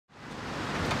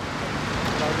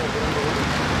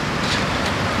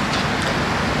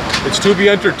It's to be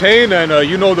entertained, and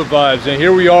you know the vibes. And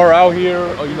here we are out here,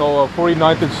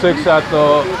 49th and 6th at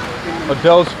the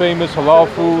Adel's famous halal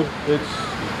food. It's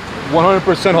 100%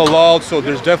 halal, so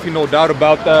there's definitely no doubt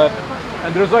about that.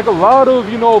 And there's like a lot of,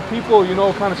 people,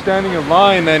 kind of standing in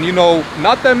line, and,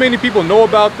 not that many people know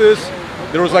about this.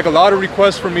 There was like a lot of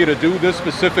requests for me to do this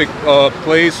specific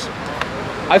place.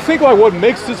 I think like what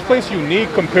makes this place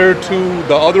unique compared to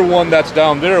the other one that's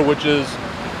down there, which is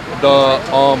the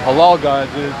Halal Guys,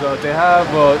 is they have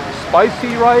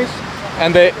spicy rice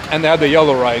and they have the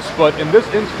yellow rice. But in this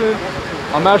instance,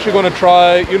 I'm actually going to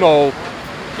try,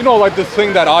 like the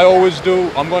thing that I always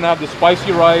do. I'm going to have the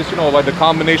spicy rice, like the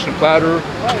combination platter,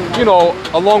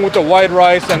 along with the white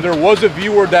rice. And there was a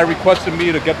viewer that requested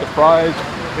me to get the fries.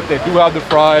 If they do have the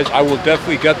fries, I will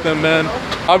definitely get them, man.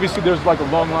 Obviously, there's like a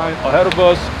long line ahead of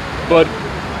us, but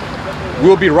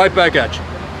we'll be right back at you.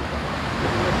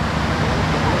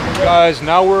 Guys,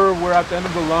 now we're at the end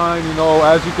of the line,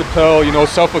 as you could tell,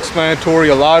 self-explanatory,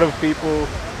 a lot of people.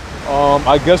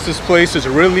 I guess this place is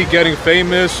really getting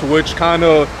famous, which kind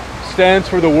of stands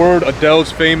for the word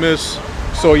Adel's famous.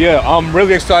 So yeah, I'm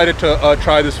really excited to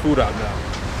try this food out now.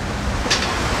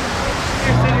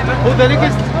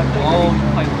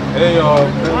 Hey,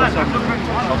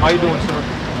 how you doing, sir?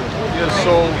 Yeah,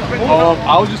 so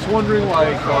I was just wondering,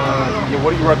 like,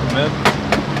 what do you recommend?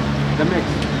 The mix.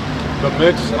 The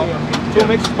mix? Two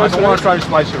mix. I want to try to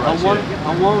spicy rice. I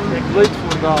want plate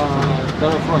for the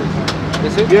fries.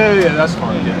 That's it? Yeah, that's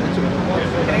fine. Yeah.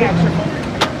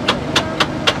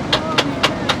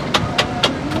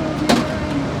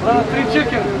 Three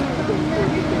chicken.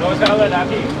 No, I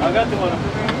got the one.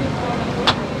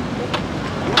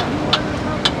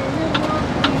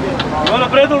 You want a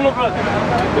bread or no bread?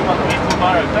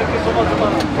 Thank you so much.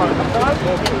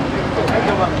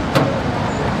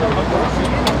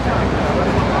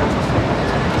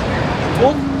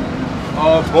 Both?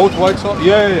 Both white sauce?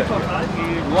 Yeah.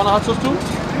 You want hot sauce too?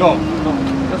 No.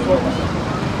 That's what.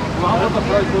 How about the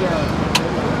fries for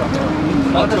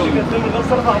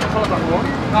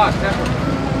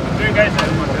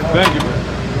Thank you.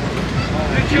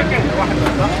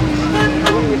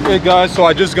 Hey guys, so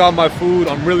I just got my food.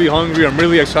 I'm really hungry. I'm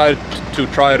really excited to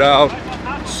try it out.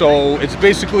 So it's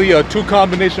basically two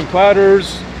combination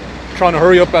platters. Trying to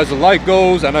hurry up as the light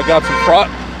goes, and I got some fries.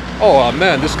 Oh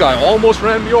man, this guy almost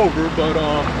ran me over, but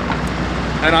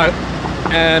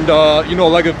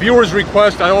like a viewer's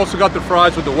request, I also got the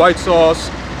fries with the white sauce.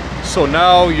 So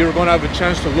now you're gonna have a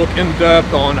chance to look in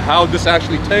depth on how this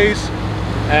actually tastes,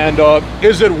 and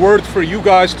is it worth for you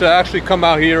guys to actually come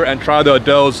out here and try the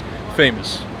Adel's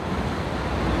famous.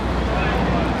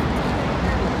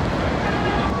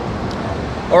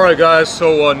 Alright guys,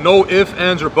 so no ifs,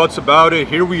 ands, or buts about it.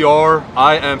 Here we are.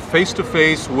 I am face to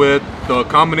face with the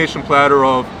combination platter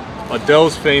of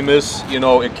Adel's famous.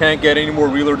 It can't get any more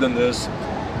realer than this.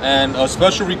 And a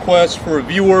special request for a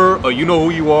viewer, you know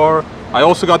who you are. I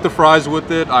also got the fries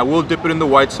with it. I will dip it in the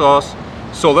white sauce.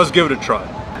 So let's give it a try.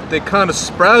 They kind of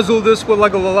sprazzle this with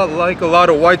like a lot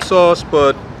of white sauce,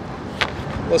 but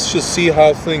let's just see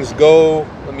how things go.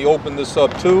 Let me open this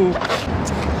up too.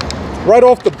 Right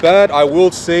off the bat, I will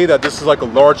say that this is like a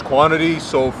large quantity.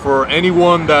 So for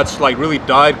anyone that's like really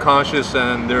diet conscious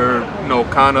and they're,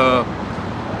 kind of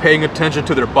paying attention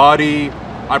to their body,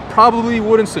 I probably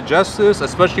wouldn't suggest this,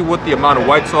 especially with the amount of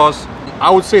white sauce.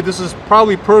 I would say this is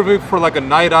probably perfect for like a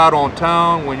night out on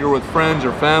town when you're with friends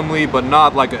or family, but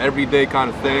not like an everyday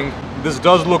kind of thing. This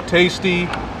does look tasty.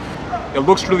 It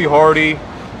looks really hearty,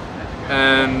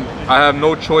 and I have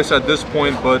no choice at this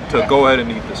point but to go ahead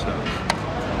and eat this now.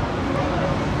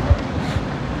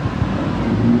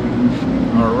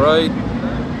 All right.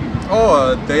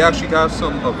 Oh, they actually have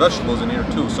some vegetables in here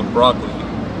too, some broccoli.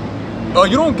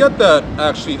 You don't get that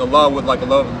actually a lot with like a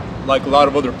lot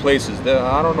of other places.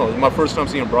 I don't know. It's my first time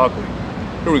seeing broccoli.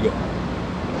 Here we go.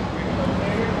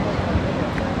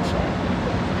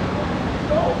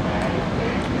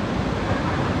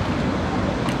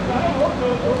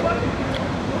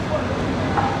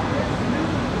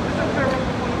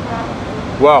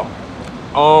 Wow.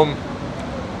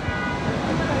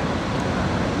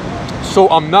 So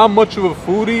I'm not much of a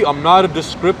foodie. I'm not a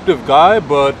descriptive guy,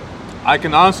 but I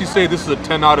can honestly say this is a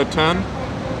 10 out of 10.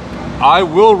 I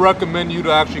will recommend you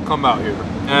to actually come out here.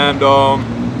 And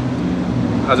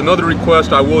as another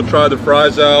request, I will try the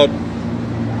fries out.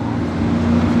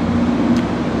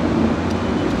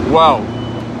 Wow.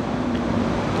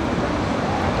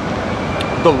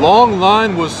 The long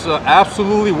line was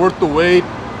absolutely worth the wait.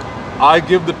 I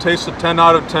give the taste a 10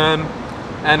 out of 10.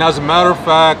 And as a matter of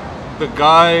fact, the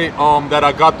guy that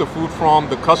I got the food from,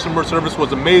 the customer service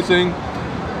was amazing.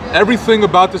 everything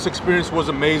about this experience was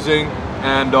amazing,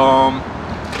 and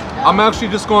I'm actually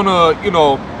just gonna, you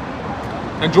know,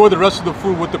 enjoy the rest of the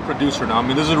food with the producer now. I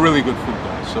mean, this is really good food,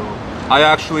 guys. So I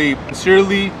actually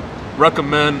sincerely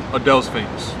recommend Adel's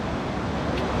Famous.